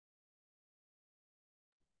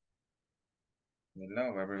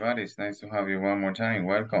Hello, everybody. It's nice to have you one more time.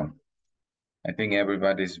 Welcome. I think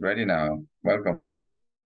everybody's ready now. Welcome.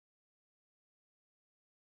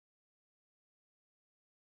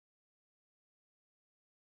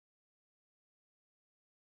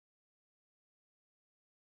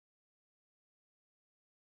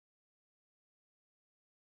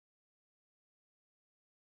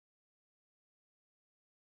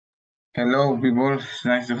 Hello, people. It's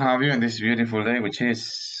nice to have you on this beautiful day, which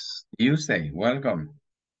is Tuesday. Welcome.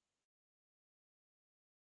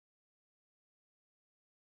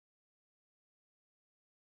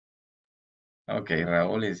 Okay,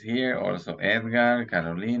 Raúl is here. Also, Edgar,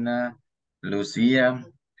 Carolina, Lucia,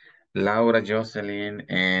 Laura, Jocelyn,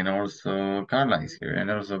 and also Carla is here, and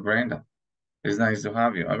also Brenda. It's nice to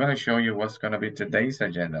have you. I'm going to show you what's going to be today's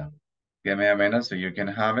agenda. Give me a minute so you can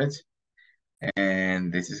have it.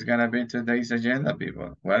 And this is going to be today's agenda,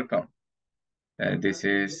 people. Welcome. This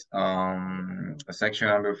is section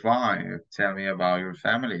number 5. Tell me about your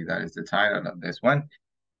family. That is the title of this one.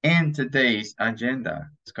 And today's agenda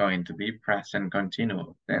is going to be present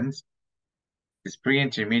continuous tense. It's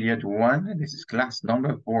pre-intermediate 1, and this is class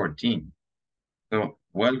number 14. So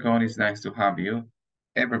welcome. It's nice to have you,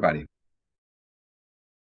 everybody.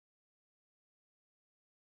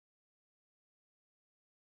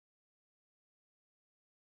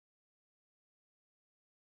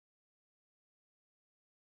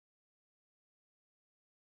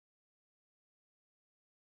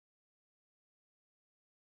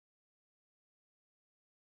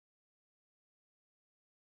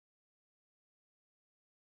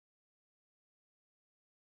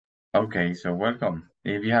 Okay, so welcome.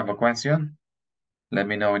 If you have a question, let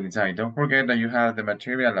me know anytime. Don't forget that you have the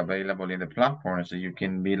material available in the platform so you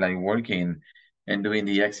can be like working and doing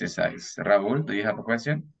the exercise. Raúl, do you have a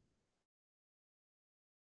question?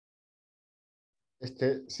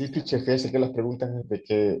 Sí, teacher, fíjese que las preguntas de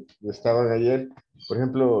que estaban ayer, por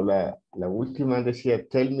ejemplo, la última decía,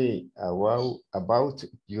 tell me about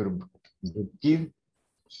your kid.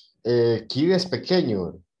 Kid es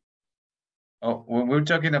pequeño. Oh, when we're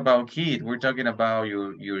talking about kid, we're talking about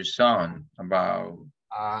your son, about...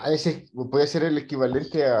 Ese puede ser el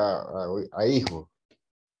equivalente a hijo.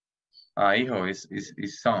 Hijo is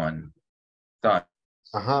son. Son.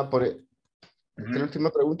 Ajá, porque la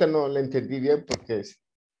última pregunta no la entendí bien porque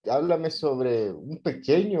háblame sobre un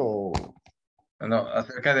pequeño. No,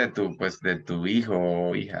 acerca de tu hijo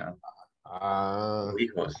o hija. Ah, O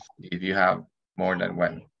hijos, if you have more than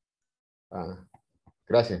one.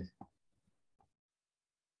 Gracias.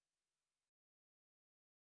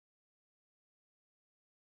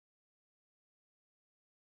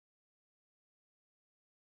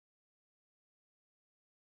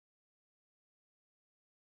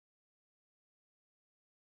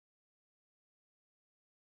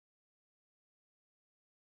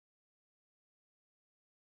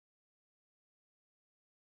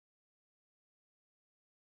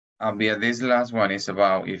 Yeah, this last one is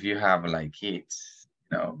about if you have like kids,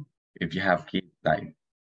 you know, if you have kids, like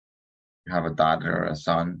you have a daughter or a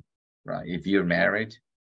son, right? If you're married,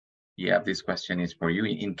 yeah, this question is for you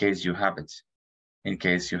in case you have it. In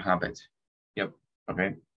case you have it. Yep.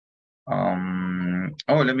 Okay.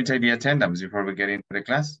 Oh, let me take the attendance before we get into the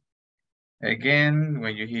class. Again,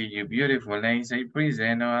 when you hear your beautiful name, say,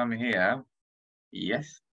 present, I'm here.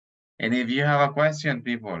 Yes. And if you have a question,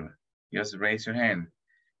 people, just raise your hand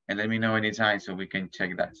and let me know anytime so we can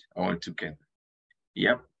check that all together.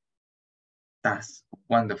 Yep. That's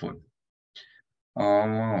wonderful.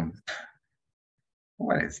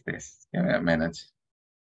 What is this? Give me a minute.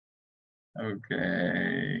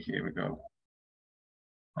 Okay, here we go.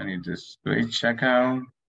 I need to switch account.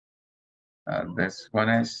 This one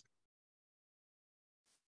is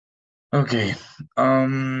okay.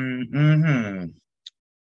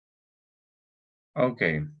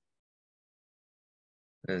 Okay.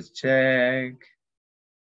 Let's check.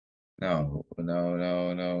 No. Oh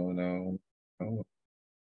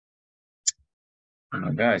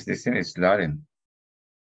my gosh, this thing is loading.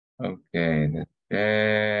 Okay, let's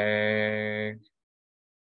check.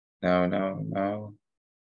 No.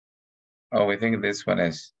 Oh, we think this one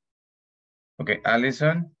is. Okay,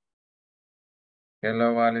 Allison.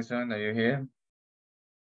 Hello, Allison. Are you here?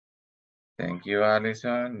 Thank you,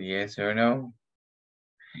 Allison. Yes or no?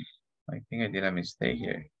 I think I did a mistake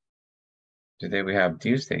here. Today we have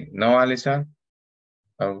Tuesday. No, Allison?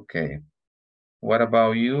 Okay. What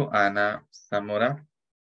about you, Ana Zamora?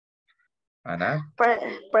 Ana?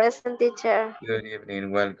 Present, teacher. Good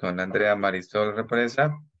evening. Welcome. Andrea Marisol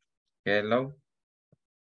Represa. Hello.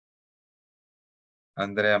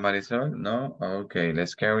 Andrea Marisol? No? Okay.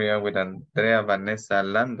 Let's carry on with Andrea Vanessa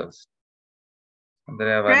Landos.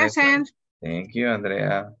 Andrea Vanessa. Present. Thank you,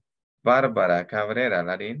 Andrea. Bárbara Cabrera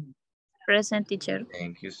Larín. Present, teacher.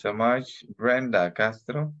 Thank you so much. Brenda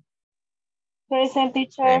Castro. Present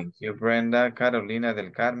teacher. Thank you, Brenda. Carolina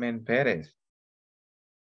del Carmen Pérez.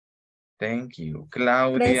 Thank you.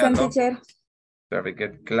 Claudia Present, Lopez. teacher. Very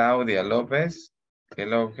good. Claudia Lopez.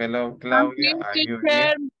 Hello, hello, I'm Claudia. here, Are you teacher.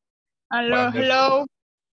 here? Hello, Wonderful. hello.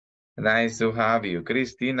 Nice to have you.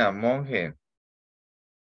 Cristina Monge.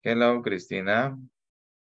 Hello, Cristina.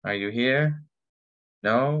 Are you here?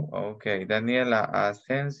 No? Okay. Daniela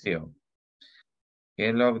Asensio.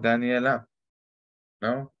 Hello, Daniela.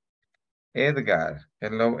 No? Edgar.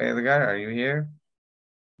 Hello, Edgar. Are you here?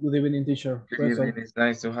 Good evening, teacher. Good Present. evening. It's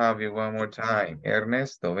nice to have you one more time.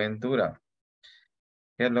 Ernesto Ventura.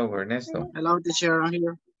 Hello, Ernesto. Hello, teacher. I'm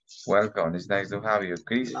here. Welcome. It's nice to have you.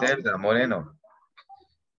 Griselda Moreno.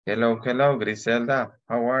 Hello, hello, Griselda.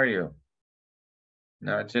 How are you?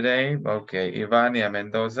 Not today? Okay. Ivania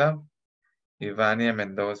Mendoza. Ivania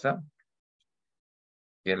Mendoza.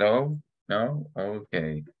 Hello? No?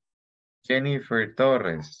 Okay. Jennifer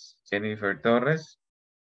Torres. Jennifer Torres.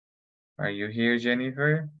 Are you here,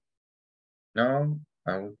 Jennifer? No?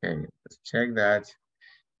 Okay. Let's check that.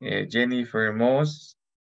 Jennifer Moss.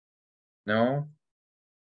 No?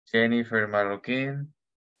 Jennifer Marroquin.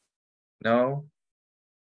 No?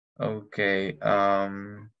 Okay.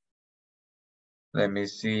 Let me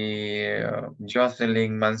see.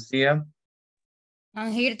 Jocelyn Mancia.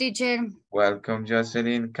 I'm here, teacher. Welcome,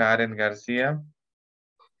 Jocelyn. Karen Garcia.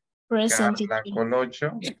 Present, Carla teacher.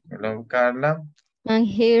 Colocho. Hello, Carla. I'm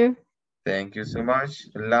here. Thank you so much.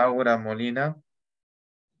 Laura Molina.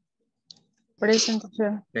 Present,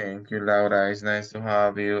 teacher. Thank you, Laura. It's nice to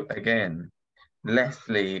have you again.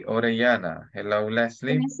 Leslie Orellana. Hello,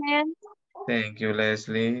 Leslie. Present. Thank you,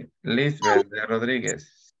 Leslie. Lisbeth de Rodriguez.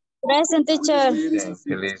 Present teacher. Thank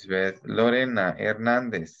you, Lisbeth. Lorena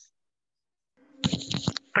Hernandez.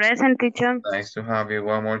 Present teacher. Nice to have you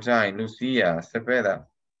one more time. Lucia Cepeda.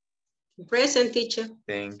 Present, teacher.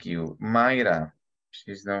 Thank you. Mayra.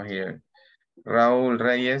 She's not here. Raúl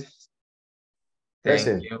Reyes. Thank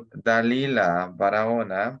Present. you. Dalila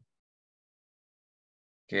Barahona.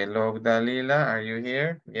 Hello, Dalila. Are you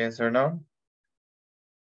here? Yes or no?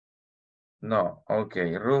 No.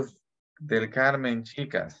 Okay. Ruth del Carmen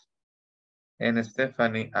Chicas. And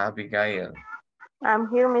Stephanie Abigail. I'm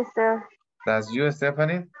here, mister. That's you,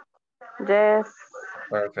 Stephanie? Yes.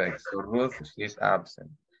 Perfect. So Ruth, she's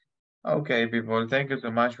absent. Okay, people, thank you so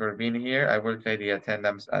much for being here. I will take the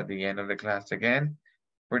attendance at the end of the class again.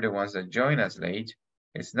 For the ones that join us late,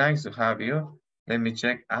 it's nice to have you. Let me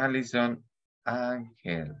check Alison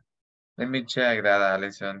Angel. Let me check that,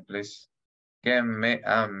 Alison, please. Give me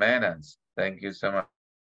a minute. Thank you so much.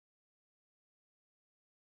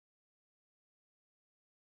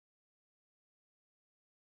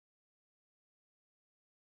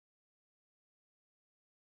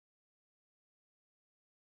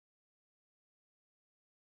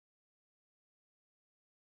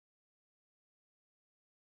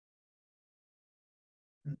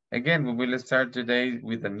 Again, we will start today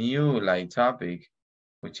with a new light topic,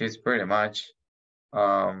 which is pretty much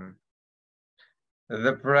the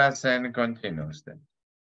present continuous.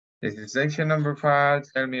 This is section number 5.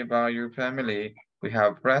 Tell me about your family. We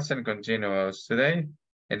have present continuous today,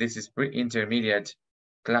 and this is pre-intermediate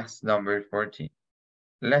class number 14.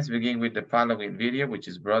 Let's begin with the following video, which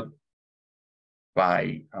is brought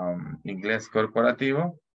by Inglés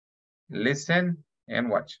Corporativo. Listen and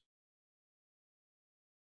watch.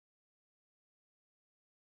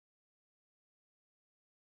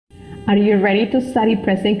 Are you ready to study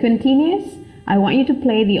present continuous? I want you to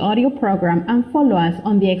play the audio program and follow us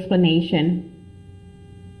on the explanation.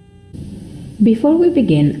 Before we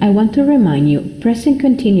begin, I want to remind you, present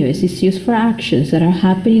continuous is used for actions that are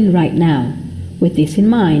happening right now. With this in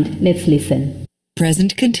mind, let's listen.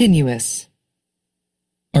 Present continuous.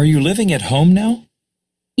 Are you living at home now?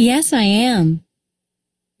 Yes, I am.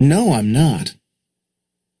 No, I'm not.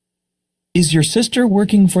 Is your sister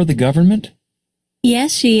working for the government?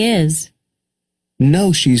 Yes, she is.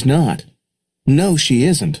 No, she's not. No, she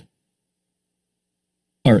isn't.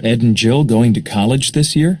 Are Ed and Jill going to college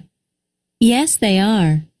this year? Yes, they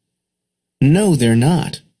are. No, they're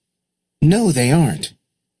not. No, they aren't.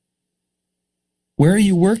 Where are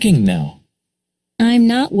you working now? I'm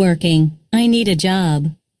not working. I need a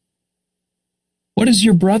job. What is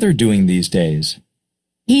your brother doing these days?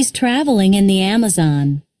 He's traveling in the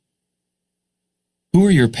Amazon. Who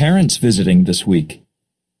are your parents visiting this week?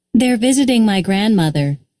 They're visiting my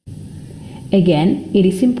grandmother. Again, it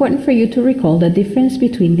is important for you to recall the difference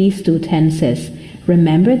between these two tenses.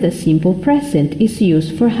 Remember that simple present is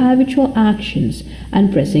used for habitual actions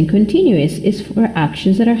and present continuous is for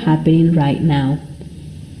actions that are happening right now.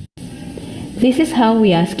 This is how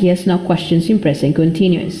we ask yes/no questions in present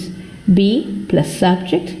continuous. Be plus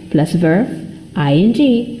subject plus verb,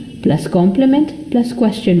 ing plus complement plus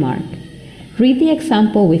question mark. Read the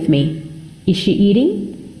example with me. Is she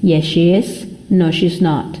eating? Yes, she is. No, she's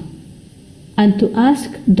not. And to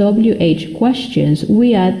ask WH questions,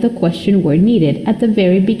 we add the question word needed at the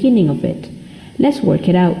very beginning of it. Let's work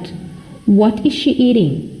it out. What is she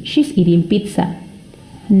eating? She's eating pizza.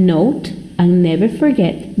 Note and never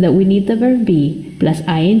forget that we need the verb be plus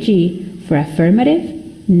ing for affirmative,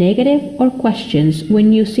 negative, or questions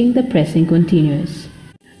when using the present continuous.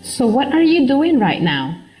 So what are you doing right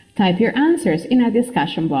now? Type your answers in a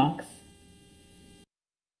discussion box.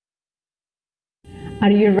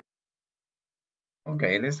 Are you ready?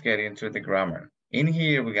 Okay, let's get into the grammar. In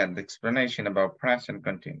here, we got the explanation about present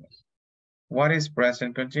continuous. What is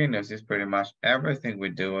present continuous? It's pretty much everything we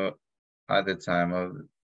do at the time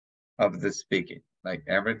of the speaking, like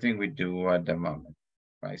everything we do at the moment,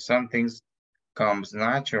 right? Some things comes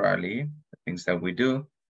naturally, the things that we do,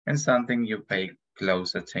 and something you pay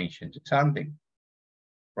close attention to something,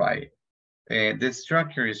 right? The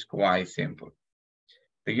structure is quite simple.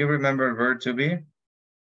 Do you remember verb to be?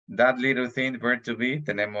 That little thing, verb to be,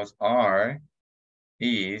 tenemos are,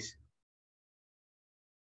 is,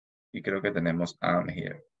 y creo que tenemos am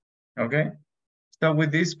here. Okay? So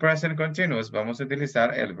with this present continuous, vamos a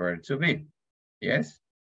utilizar el verb to be. Yes?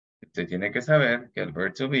 Usted tiene que saber que el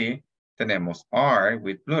verb to be, tenemos are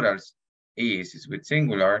with plurals, is with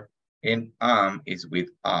singular, and am is with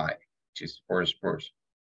I, which is first person.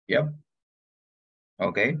 Yep.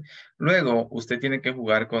 Okay? Luego, usted tiene que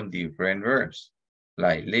jugar con different verbs.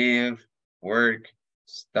 Like live, work,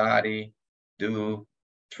 study, do,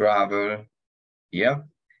 travel. Yep.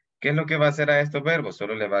 ¿Qué es lo que va a hacer a estos verbos?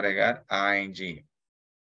 Solo le va a agregar ing.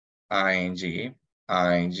 Ing, ing,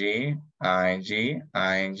 ing,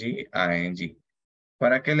 ing, ing.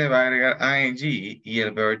 ¿Para qué le va a agregar ing y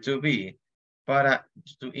el verb to be? Para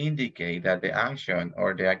to indicate that the action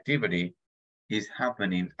or the activity is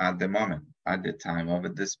happening at the moment, at the time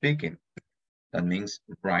of the speaking. That means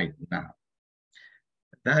right now.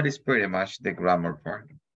 That is pretty much the grammar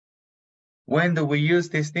part. When do we use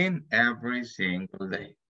this thing? Every single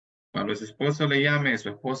day. Cuando su esposo le llame,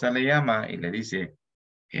 su esposa le llama y le dice,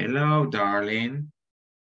 hello, darling,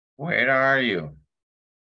 where are you?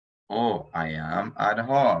 Oh, I am at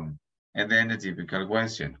home. And then the typical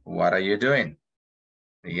question, what are you doing?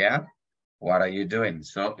 Yeah, what are you doing?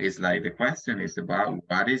 So it's like the question is about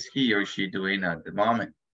what is he or she doing at the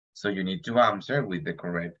moment. So you need to answer with the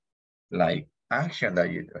correct like action that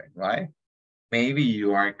you're doing, right? Maybe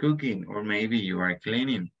you are cooking, or maybe you are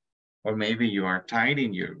cleaning, or maybe you are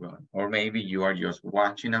tidying your room, or maybe you are just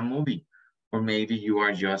watching a movie, or maybe you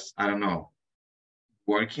are just, I don't know,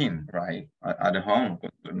 working, right, at home.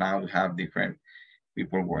 Now we have different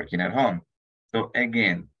people working at home. So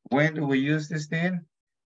again, when do we use this thing?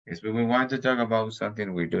 Is when we want to talk about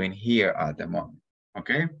something we're doing here at the moment,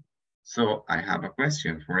 okay? So I have a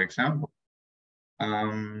question, for example.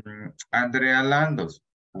 Andrea Landos,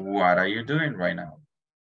 what are you doing right now?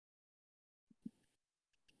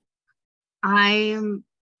 I'm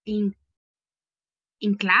in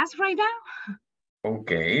class right now.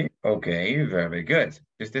 Okay, okay, very good. Si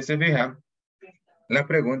usted se fija, la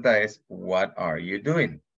pregunta es, what are you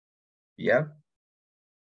doing? ¿Ya?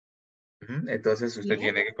 Entonces usted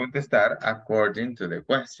tiene que contestar according to the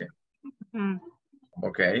question.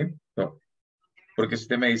 Okay, so, porque si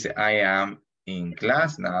usted me dice, I am in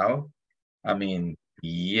class now, I mean,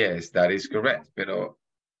 yes, that is correct, pero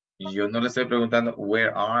yo no le estoy preguntando,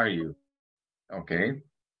 where are you? Okay,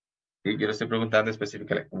 y yo le estoy preguntando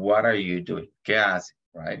específicamente, what are you doing? ¿Qué hace?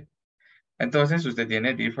 Right? Entonces usted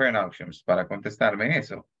tiene different options para contestarme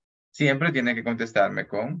eso. Siempre tiene que contestarme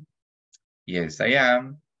con, yes, I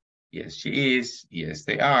am, yes, she is, yes,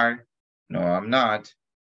 they are, no, I'm not,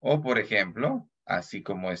 o por ejemplo, así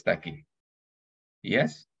como está aquí.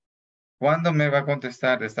 Yes. Cuando me va a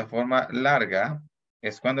contestar de esta forma larga,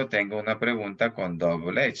 es cuando tengo una pregunta con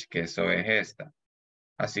double H, que eso es esta.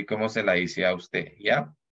 Así como se la hice a usted,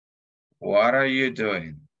 ¿ya? What are you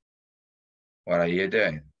doing? What are you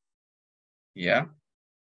doing? ¿Ya?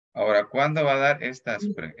 Ahora, ¿cuándo va a dar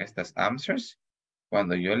estas answers?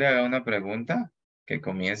 Cuando yo le haga una pregunta que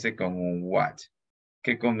comience con un what,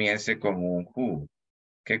 que comience con un who,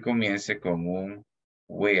 que comience con un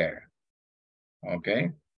where. ¿Ok?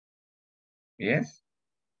 ¿Yes?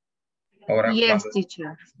 Ahora, Yes,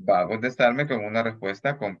 teacher. va a contestarme con una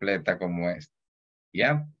respuesta completa como esta.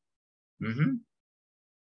 ¿Ya?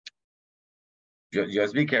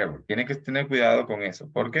 Just be careful. Tiene que tener cuidado con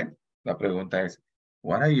eso. ¿Por qué? La pregunta es,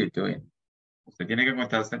 what are you doing? Usted tiene que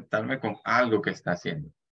contestarme con algo que está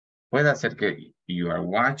haciendo. Puede ser que you are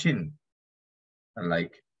watching,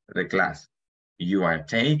 like, the class. You are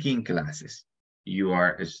taking classes. You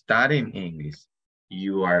are studying English.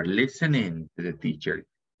 You are listening to the teacher.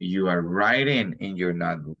 You are writing in your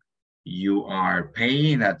notebook. You are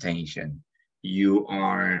paying attention. You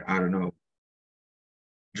are, I don't know,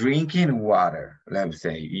 drinking water, let's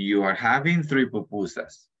say. You are having 3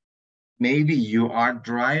 pupusas. Maybe you are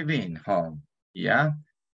driving home, yeah?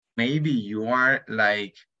 Maybe you are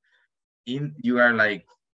like,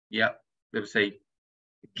 yeah, let's say,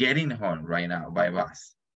 getting home right now by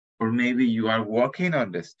bus. Or maybe you are walking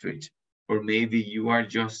on the street. Or maybe you are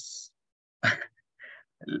just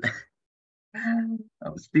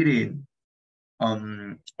sitting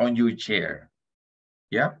on your chair.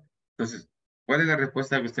 ¿Ya? Entonces, ¿cuál es la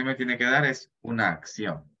respuesta que usted me tiene que dar? Es una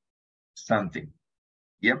acción. Something.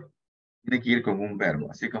 ¿Ya? Tiene que ir con un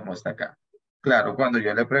verbo, así como está acá. Claro, cuando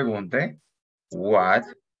yo le pregunte what,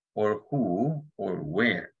 or who, or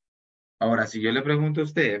where. Ahora, si yo le pregunto a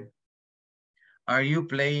usted, are you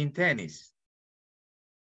playing tennis?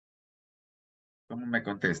 ¿Cómo me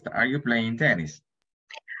contesta? Are you playing tennis?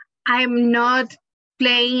 I'm not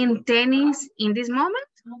playing tennis in this moment.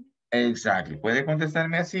 Exactly. Puede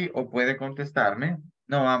contestarme así o puede contestarme,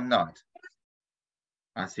 no, I'm not.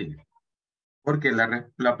 Así. Porque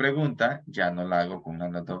la pregunta ya no la hago con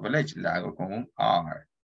una double H, la hago con un are.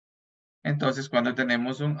 Entonces, cuando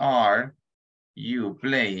tenemos un are, you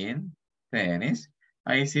playing tennis,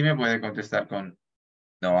 ahí sí me puede contestar con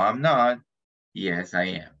no, I'm not. Yes,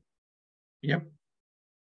 I am. Yep.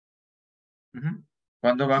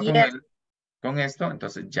 Cuando va con esto,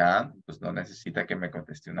 entonces ya pues no necesita que me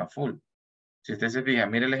conteste una full. Si usted se fija,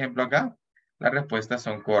 mire el ejemplo acá, las respuestas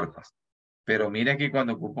son cortas. Pero mire aquí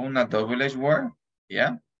cuando ocupo una double H word,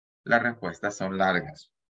 ¿ya? Las respuestas son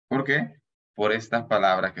largas. ¿Por qué? Por estas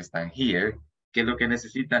palabras que están here, que lo que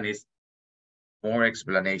necesitan es more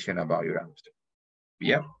explanation about your answer.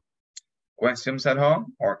 ¿Ya? Questions at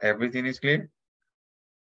home or everything is clear?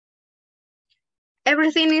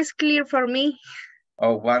 Everything is clear for me.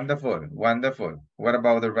 Oh, wonderful, wonderful. What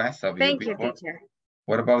about the rest of you people? Thank you, teacher.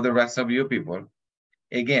 What about the rest of you people?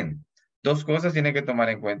 Again, dos cosas tienen que tomar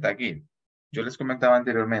en cuenta aquí. Yo les comentaba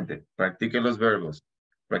anteriormente, practique los verbos,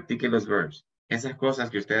 practique los verbs. Esas cosas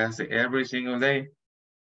que usted hace every single day,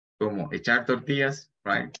 como echar tortillas,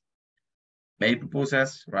 right? Make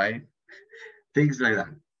pupusas, right? Things like that.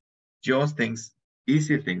 Just things,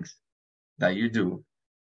 easy things that you do.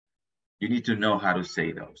 You need to know how to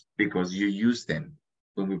say those because you use them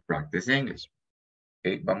when we practice English.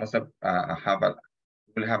 Okay, vamos a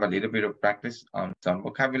we'll have a little bit of practice on some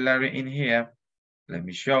vocabulary in here. Let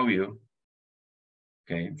me show you.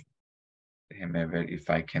 Okay. Déjeme ver if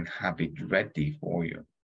I can have it ready for you.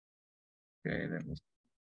 Okay, let me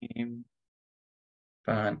see.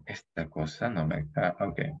 But esta cosa no me está.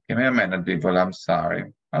 Okay, give me a minute, people. I'm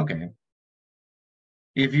sorry. Okay.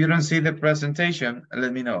 If you don't see the presentation,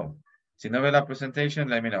 let me know. Si no ve la presentation,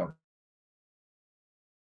 let me know.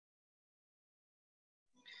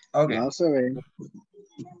 Okay. No se ve.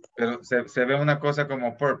 Pero se ve una cosa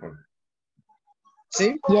como purple.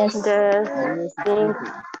 ¿Sí? Yes.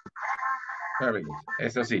 Very good.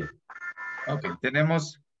 Eso sí. Okay,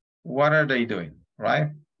 tenemos what are they doing,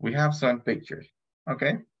 right? We have some pictures.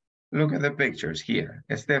 Okay, look at the pictures here.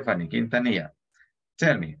 Stephanie, Quintanilla,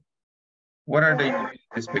 tell me, what are they doing in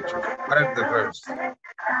these pictures? What are the verbs?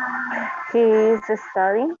 He is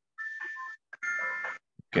studying.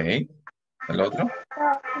 Okay, el otro?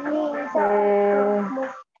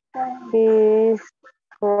 He's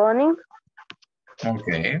running.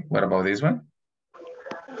 Okay, what about this one?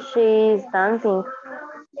 She's dancing.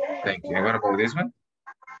 Thank you. What about this one?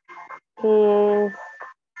 He's,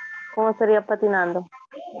 ¿cómo sería patinando?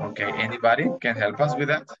 Okay, anybody can help us with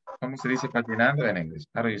that? ¿Cómo se dice patinando en English?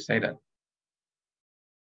 How do you say that?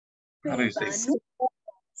 How do you say it?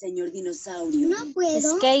 Señor dinosaurio. No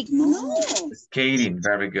puedo. Skate. No. Skating,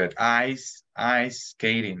 very good. Ice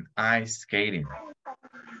skating, ice skating.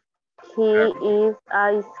 He is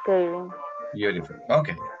ice skating. Beautiful.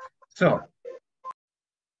 Okay, so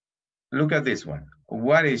look at this one.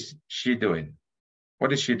 What is she doing?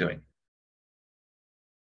 What is she doing?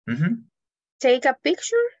 Take a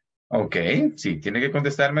picture. Okay, sí, tiene que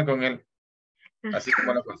contestarme con el, así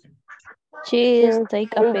como la próxima. She is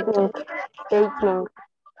take a picture. Taking.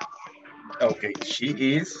 Okay,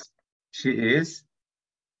 she is.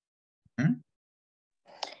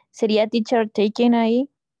 Sería teacher taking ahí.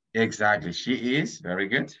 Exactly, she is. Very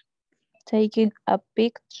good. Taking a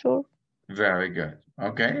picture. Very good.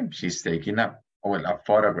 Okay, she's taking a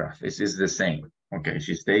photograph. This is the same. Okay,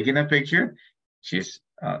 she's taking a picture. She's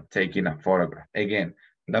taking a photograph. Again,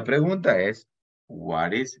 la pregunta es,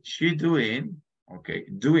 what is she doing? Okay,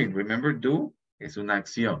 doing. Remember, do es una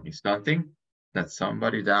acción. It's something that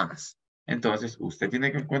somebody does. Entonces, usted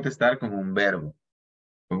tiene que contestar con un verbo.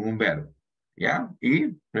 Con un verbo. ¿Ya?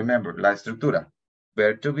 Y, remember, la estructura.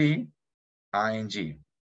 Verb to be, ing.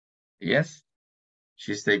 Yes?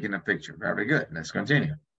 She's taking a picture. Very good. Let's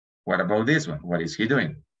continue. What about this one? What is he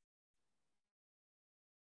doing?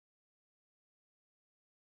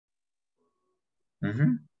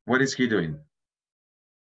 What is he doing?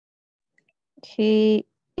 He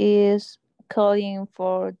is calling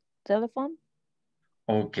for telephone.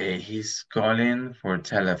 Okay, he's calling for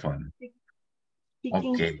telephone.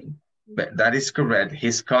 Okay, but that is correct.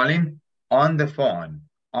 He's calling on the phone.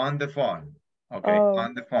 On the phone. Okay,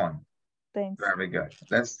 on the phone. Thanks. Very good.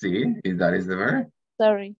 Let's see if that is the verb.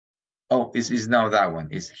 Sorry. Oh, it's now that one.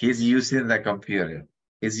 He's using the computer.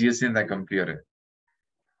 He's using the computer.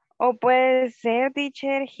 O puede ser,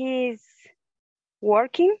 teacher, he's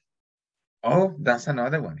working. Oh, that's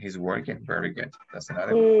another one. He's working. Very good. That's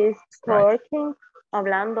another one. He's Right. working,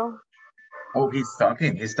 hablando. Oh, he's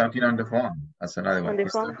talking. He's talking on the phone. That's another one. On the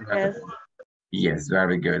He's phone, talking on the yes. phone. Yes,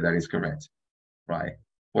 very good. That is correct. Right.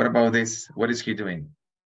 What about this? What is he doing?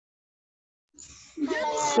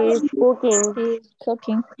 He's cooking. He's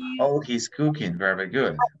cooking. Oh, he's cooking. Very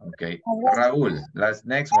good. Okay. Raúl,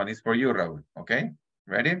 next one is for you, Raúl. Okay.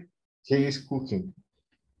 Ready? He is cooking.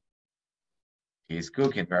 He's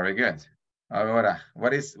cooking. Very good. Ahora,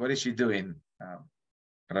 what is she doing,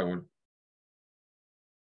 Raúl?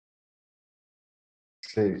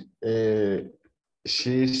 Sí.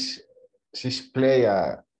 She's play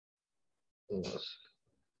a...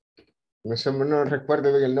 No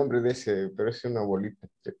recuerdo bien el nombre de ese, pero es una bolita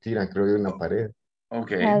que tiran, creo, de una pared.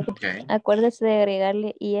 Okay, okay. Acuérdese de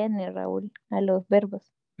agregarle IN, Raúl, a los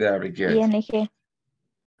verbos. Very good. ING.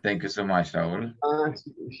 Thank you so much, Raúl.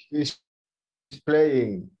 He's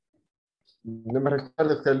playing. No me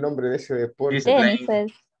recuerdo que el nombre de ese deporte. He's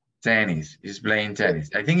playing tennis. He's playing tennis.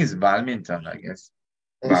 I think it's badminton, I guess.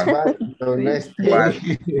 Badminton, no es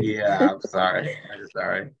yeah, I'm sorry.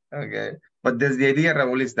 Okay. But the idea,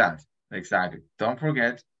 Raúl, is that. Exactly. Don't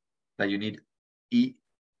forget that you need ing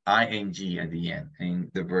at the end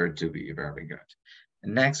in the verb to be. Very good.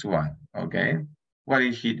 Next one. Okay. What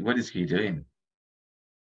is he doing?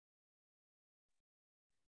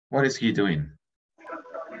 What is he doing?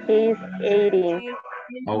 He's eating.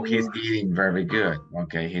 Oh, he's eating. Very good.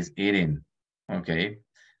 Okay, he's eating. Okay.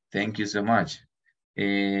 Thank you so much.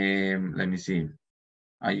 Let me see.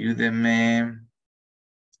 Ayúdeme.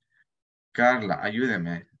 Carla,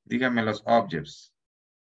 ayúdeme. Dígame los objects.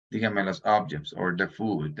 Dígame los objects or the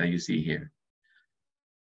food that you see here.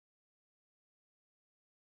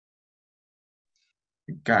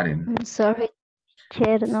 Karen. I'm sorry,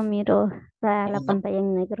 Chair, no miro la pantalla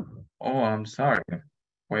en negro. Oh, I'm sorry.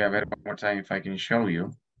 Voy a ver one more time if I can show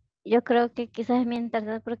you. Yo creo que quizás es mi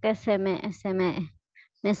internet porque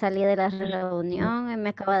me salí de la reunión y me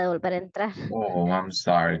acaba de volver a entrar. Oh, I'm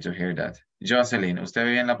sorry to hear that. Jocelyn, ¿usted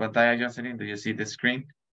ve en la pantalla, Jocelyn? Do you see the screen?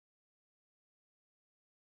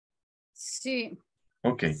 Sí.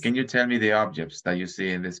 Okay, can you tell me the objects that you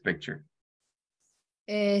see in this picture?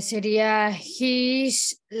 Sería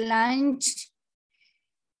his lunch.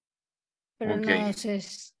 Pero Okay. no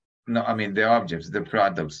sé. No, I mean the objects, the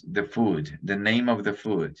products, the food, the name of the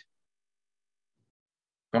food.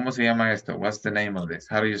 ¿Cómo se llama esto? What's the name of this?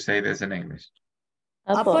 How do you say this in English?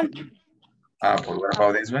 Apple. Apple. What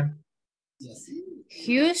about this one?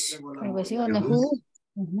 Juice. Algo así, o no, jugo.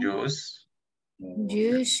 Juice.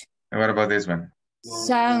 Juice. And what about this one?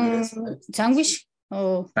 Sandwich.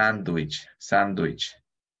 Oh. Sandwich.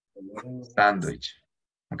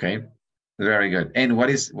 Okay. Very good. And what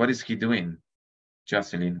is he doing?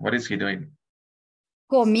 Jocelyn, what is he doing?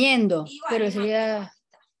 Comiendo. Pero sería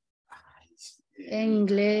en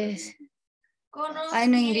inglés. Ay,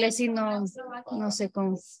 no, en inglés sí no sé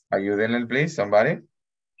cómo. Ayúdenle, please, somebody.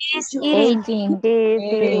 He's eating.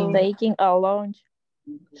 He's taking a lunch.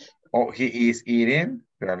 Oh, he is eating.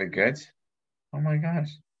 Very good. Oh my gosh.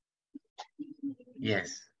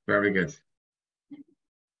 Yes, very good.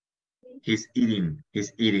 He's eating.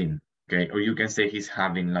 Okay, or you can say he's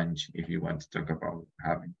having lunch if you want to talk about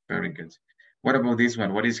having. Very good. What about this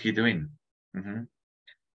one? What is he doing?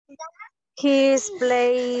 He's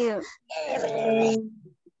playing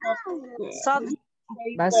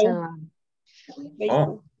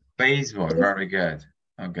Oh, baseball. Very good.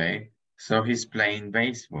 Okay, so he's playing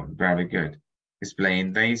baseball. Very good. He's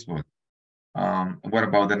playing baseball. What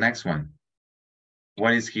about the next one?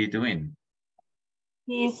 What is he doing?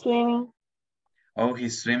 He is swimming. Oh,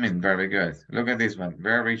 he's swimming. Very good. Look at this one.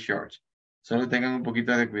 Very short. Solo tengan un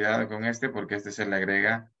poquito de cuidado con este porque este se le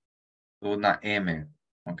agrega una M.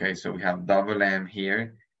 Okay, so we have double M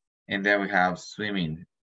here. And then we have swimming.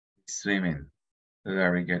 Swimming.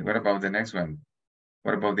 Very good. What about the next one?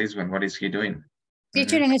 What about this one? What is he doing?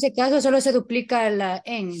 Teacher, en ese caso solo se duplica la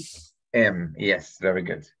en. M. Yes, very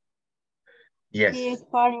good. Yes. He is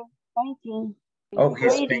painting. Oh,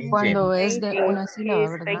 he's painting. Cuando es de una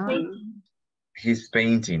sílaba, ¿verdad? He's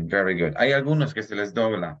painting. Very good. Hay algunos que se les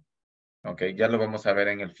dobla. Ok, ya lo vamos a ver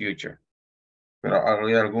en el future. Pero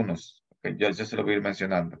hay algunos. Okay, yo se lo voy a ir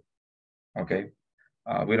mencionando. Ok.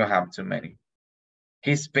 We don't have too many.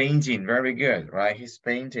 He's painting. Very good, right? He's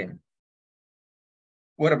painting.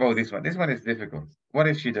 What about this one? This one is difficult. What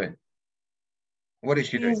is she doing? What is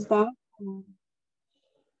she doing?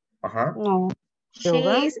 No.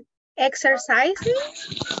 She's exercising.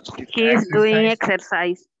 He's doing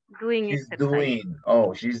exercise.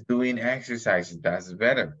 She's doing exercises. That's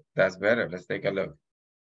better. That's better. Let's take a look.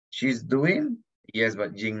 She's doing, yes,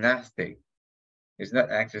 but gymnastic. It's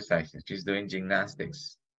not exercises. She's doing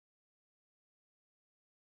gymnastics.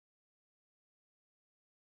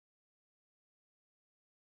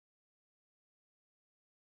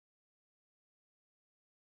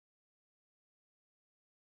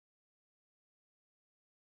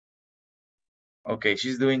 Okay,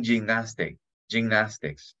 she's doing gymnastics.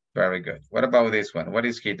 Very good. What about this one? What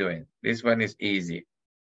is he doing? This one is easy.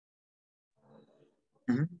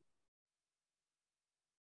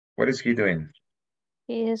 What is he doing?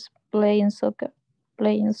 He is playing soccer.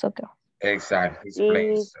 Exactly. He's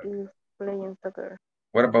Playing soccer.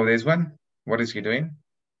 What about this one? What is he doing?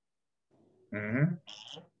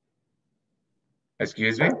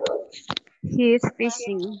 Excuse me? He is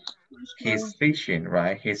fishing. He's fishing,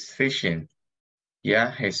 right? He's fishing.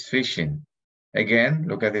 Yeah, he's fishing. Again,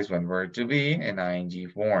 look at this one. Verb to be and ing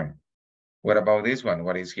form. What about this one?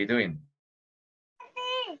 What is he doing?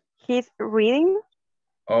 He's reading.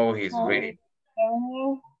 Oh, he's reading.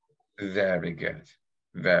 Very good.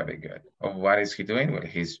 Very good. Oh, what is he doing? Well,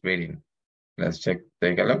 he's reading. Let's take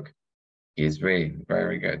a look. He's reading.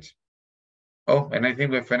 Very good. Oh, and I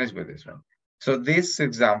think we're finished with this one. So these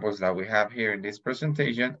examples that we have here in this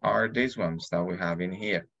presentation are these ones that we have in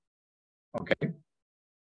here. Okay.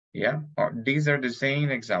 Yeah, these are the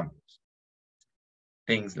same examples.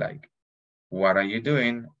 Things like, what are you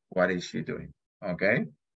doing? What is she doing? Okay.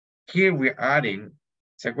 Here we're adding,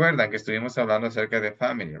 ¿se acuerdan que estuvimos hablando acerca de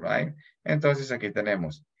family, right? Entonces aquí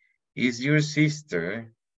tenemos, is your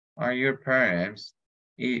sister, are your parents,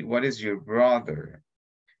 what is your brother?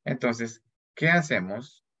 Entonces, ¿qué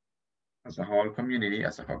hacemos? As a whole community,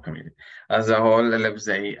 let's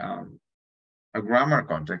say, a grammar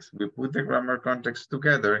context, we put the grammar context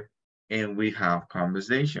together and we have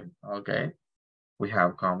conversation, okay? We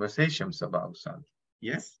have conversations about something,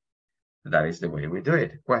 yes? That is the way we do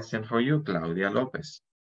it. Question for you, Claudia Lopez.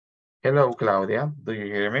 Hello, Claudia, do you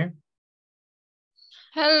hear me?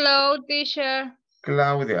 Hello, teacher.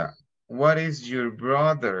 Claudia, what is your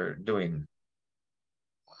brother doing?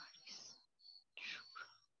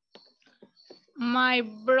 My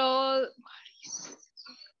brother.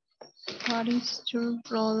 What is your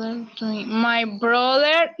brother doing? My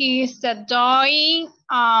brother is doing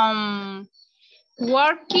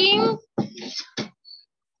working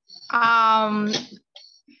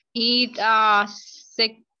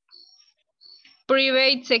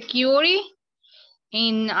private security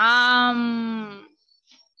in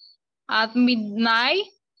at midnight.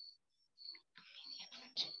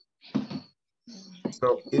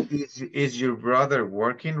 So is your brother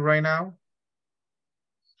working right now?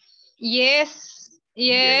 Yes.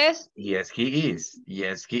 Yes, he is.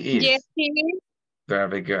 Yes, he is. Yes, he is.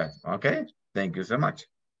 Very good. Okay. Thank you so much.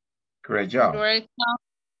 Great job. You're welcome.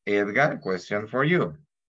 Edgar, question for you.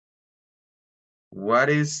 What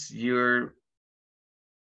is your...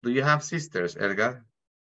 Do you have sisters, Edgar?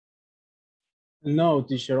 No,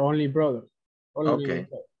 teacher, only brother. Okay.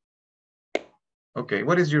 Okay,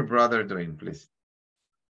 what is your brother doing, please?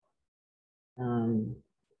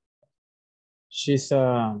 He's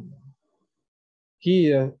a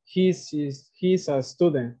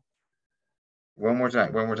student. One more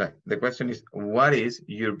time. The question is, what is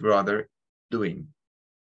your brother doing?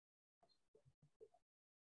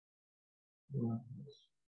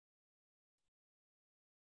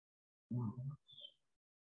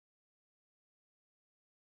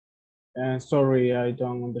 Sorry, I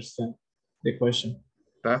don't understand the question.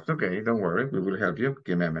 That's okay, don't worry, we will help you.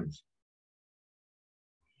 Give me a minute.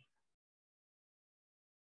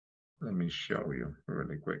 Let me show you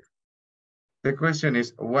really quick. The question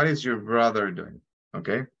is, what is your brother doing?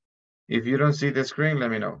 Okay. If you don't see the screen,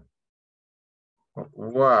 let me know.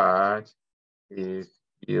 What is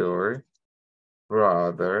your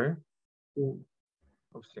brother?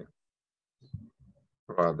 Okay.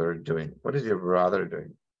 Brother doing. What is your brother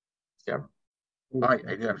doing? Yeah. Ay,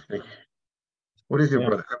 yeah. What is your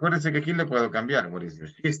brother? Acuérdense que aquí le puedo cambiar. What is your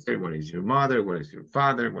sister? What is your mother? What is your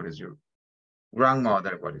father? What is your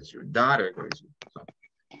grandmother? What is your daughter? What is your...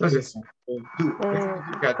 Entonces, do. ¿Qué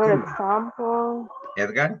significa For do? example,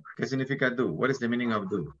 Edgar, ¿qué significa do? What is the meaning of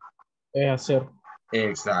do? Hacer.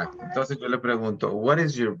 Exacto. Entonces yo le pregunto, what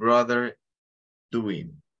is your brother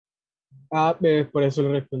doing? Por eso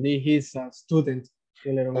le respondí, he's a student.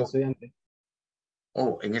 Él era un estudiante.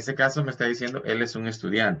 Oh, en ese caso me está diciendo, él es un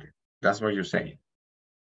estudiante. That's what you're saying.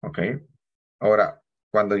 Ok. Ahora,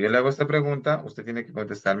 cuando yo le hago esta pregunta, usted tiene que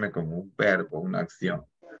contestarme con un verbo, una acción.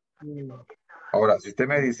 Ahora, si usted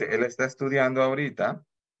me dice, él está estudiando ahorita,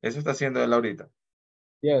 eso está haciendo él ahorita.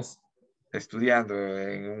 Yes. Estudiando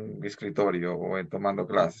en un escritorio o tomando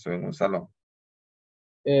clases o en un salón.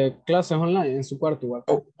 Clases online en su cuarto igual.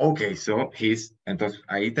 Oh, okay, so he's, entonces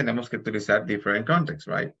ahí tenemos que utilizar different contexts,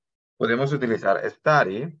 right? Podemos utilizar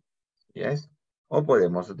study, yes, o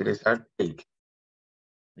podemos utilizar take.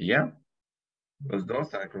 Yeah, los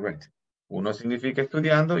dos are correct. Uno significa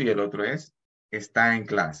estudiando y el otro es está en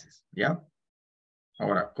clases, ¿ya?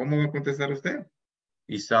 Ahora, ¿cómo va a contestar usted?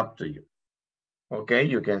 It's up to you. Okay,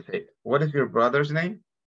 you can say, what is your brother's name?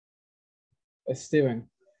 Steven.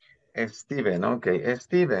 Steven, okay.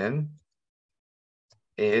 Steven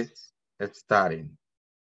is studying.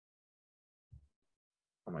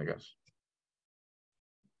 Oh my gosh.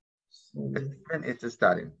 Steven is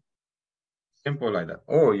studying. Simple like that.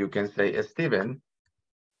 Or you can say Steven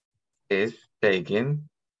is taking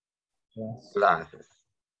classes.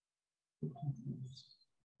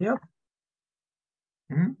 Yep.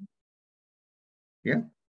 Yeah.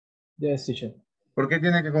 Yes, teacher. ¿Por qué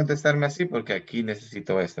tiene que contestarme así? Porque aquí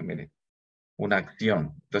necesito esto, miren. Una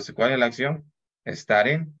acción. Entonces, ¿cuál es la acción?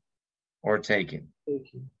 Studying or taking.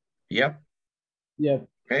 Yep. Yep.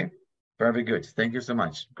 Okay. Very good. Thank you so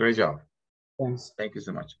much. Great job. Thanks. Thank you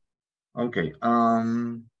so much. Okay.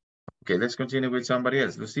 Okay, let's continue with somebody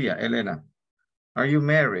else. Lucia, Elena. Are you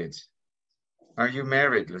married? Are you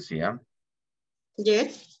married, Lucia?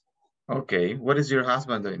 Yes. Okay. What is your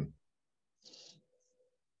husband doing?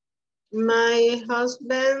 My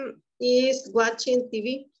husband is watching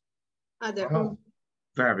TV at the home.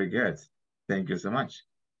 Very good. Thank you so much.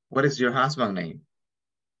 What is your husband's name?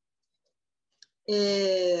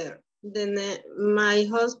 My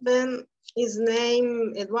husband is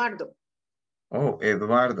named Eduardo. Oh,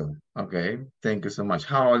 Eduardo. Okay. Thank you so much.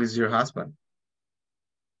 How old is your husband?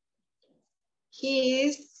 He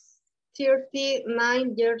is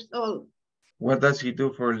 39 years old. What does he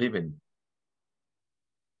do for a living?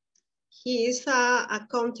 He is an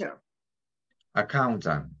accountant.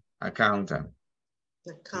 Accountant.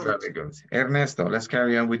 Very good. Ernesto, let's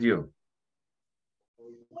carry on with you.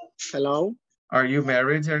 Hello. Are you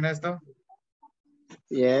married, Ernesto?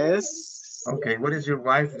 Yes. Okay, what is your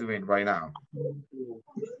wife doing right now?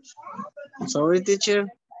 Sorry, teacher.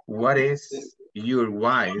 What is your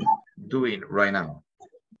wife doing right now?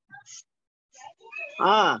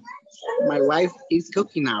 My wife is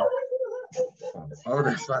cooking now. Oh,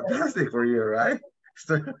 that's fantastic for you, right?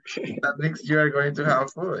 So that means you are going to have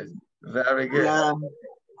food. Very good. Yeah,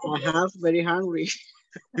 I have very hungry.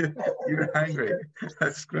 You're hungry.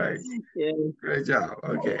 That's great. Yeah. Great job.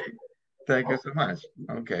 Okay. Thank you so much.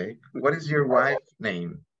 Okay. What is your wife's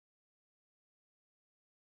name?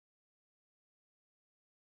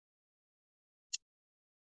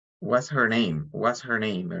 What's her name? What's her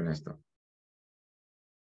name, Ernesto?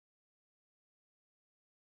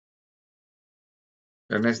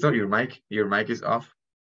 Ernesto, your mic is off.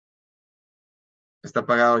 ¿Está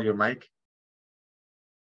apagado your mic?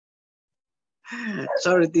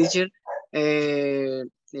 Sorry, teacher.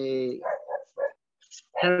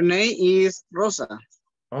 Her name is Rosa.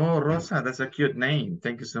 Oh, Rosa, that's a cute name.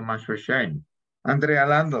 Thank you so much for sharing. Andrea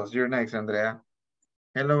Landos, you're next, Andrea.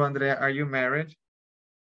 Hello, Andrea. Are you married?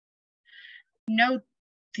 No,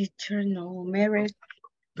 teacher, no, married.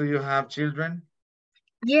 Do you have children?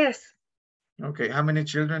 Yes, Okay, how many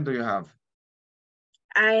children do you have?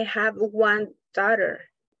 I have one daughter,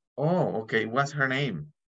 Oh, okay. What's her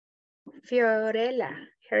name? Fiorella.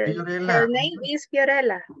 Her Fiorella. name is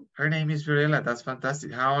Fiorella. Her name is Fiorella. That's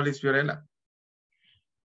fantastic. How old is Fiorella?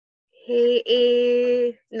 He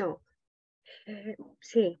is, no,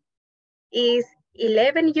 sí, is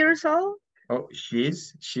 11 years old. Oh,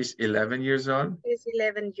 she's 11 years old? She's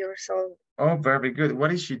 11 years old. Oh, very good.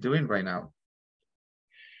 What is she doing right now?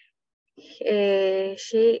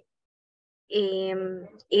 She eating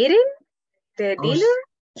the Oh, dinner.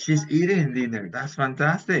 she's eating dinner. That's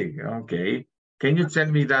fantastic. Okay. Can you tell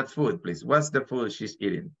me that food, please? What's the food she's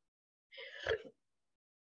eating?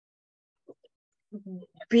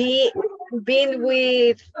 Bean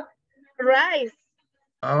with rice.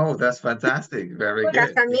 Oh, that's fantastic. Very good.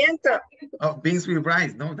 Casamiento. Oh, beans with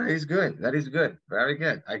rice. No, that is good. That is good. Very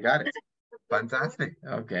good. I got it. Fantastic.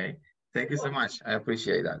 Okay. Thank you so much. I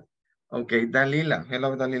appreciate that. Okay, Dalila.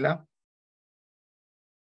 Hello, Dalila.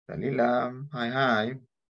 Dalila. Hi, hi.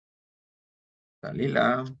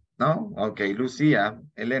 Dalila. No? Okay, Lucia.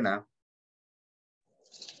 Elena.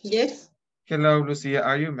 Yes. Hello, Lucia.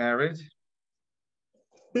 Are you married?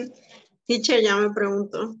 Teacher ya me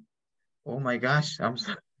preguntó. Oh my gosh. I'm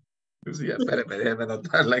sorry. Lucia, espérame, déjame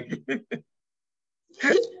anotarla aquí.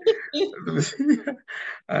 Lucia.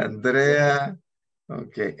 Andrea.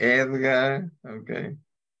 Okay, Edgar. Okay.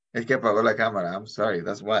 Es que apagó la cámara. I'm sorry.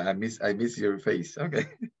 That's why I miss your face. Okay.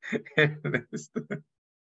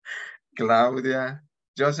 Claudia.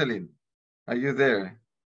 Jocelyn, are you there?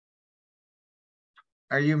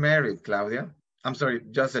 Are you married, Claudia? I'm sorry,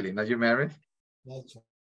 Jocelyn, are you married?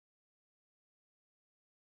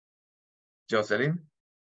 Jocelyn?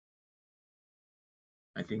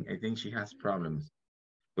 I think she has problems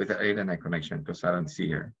with her internet connection because I don't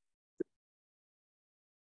see her.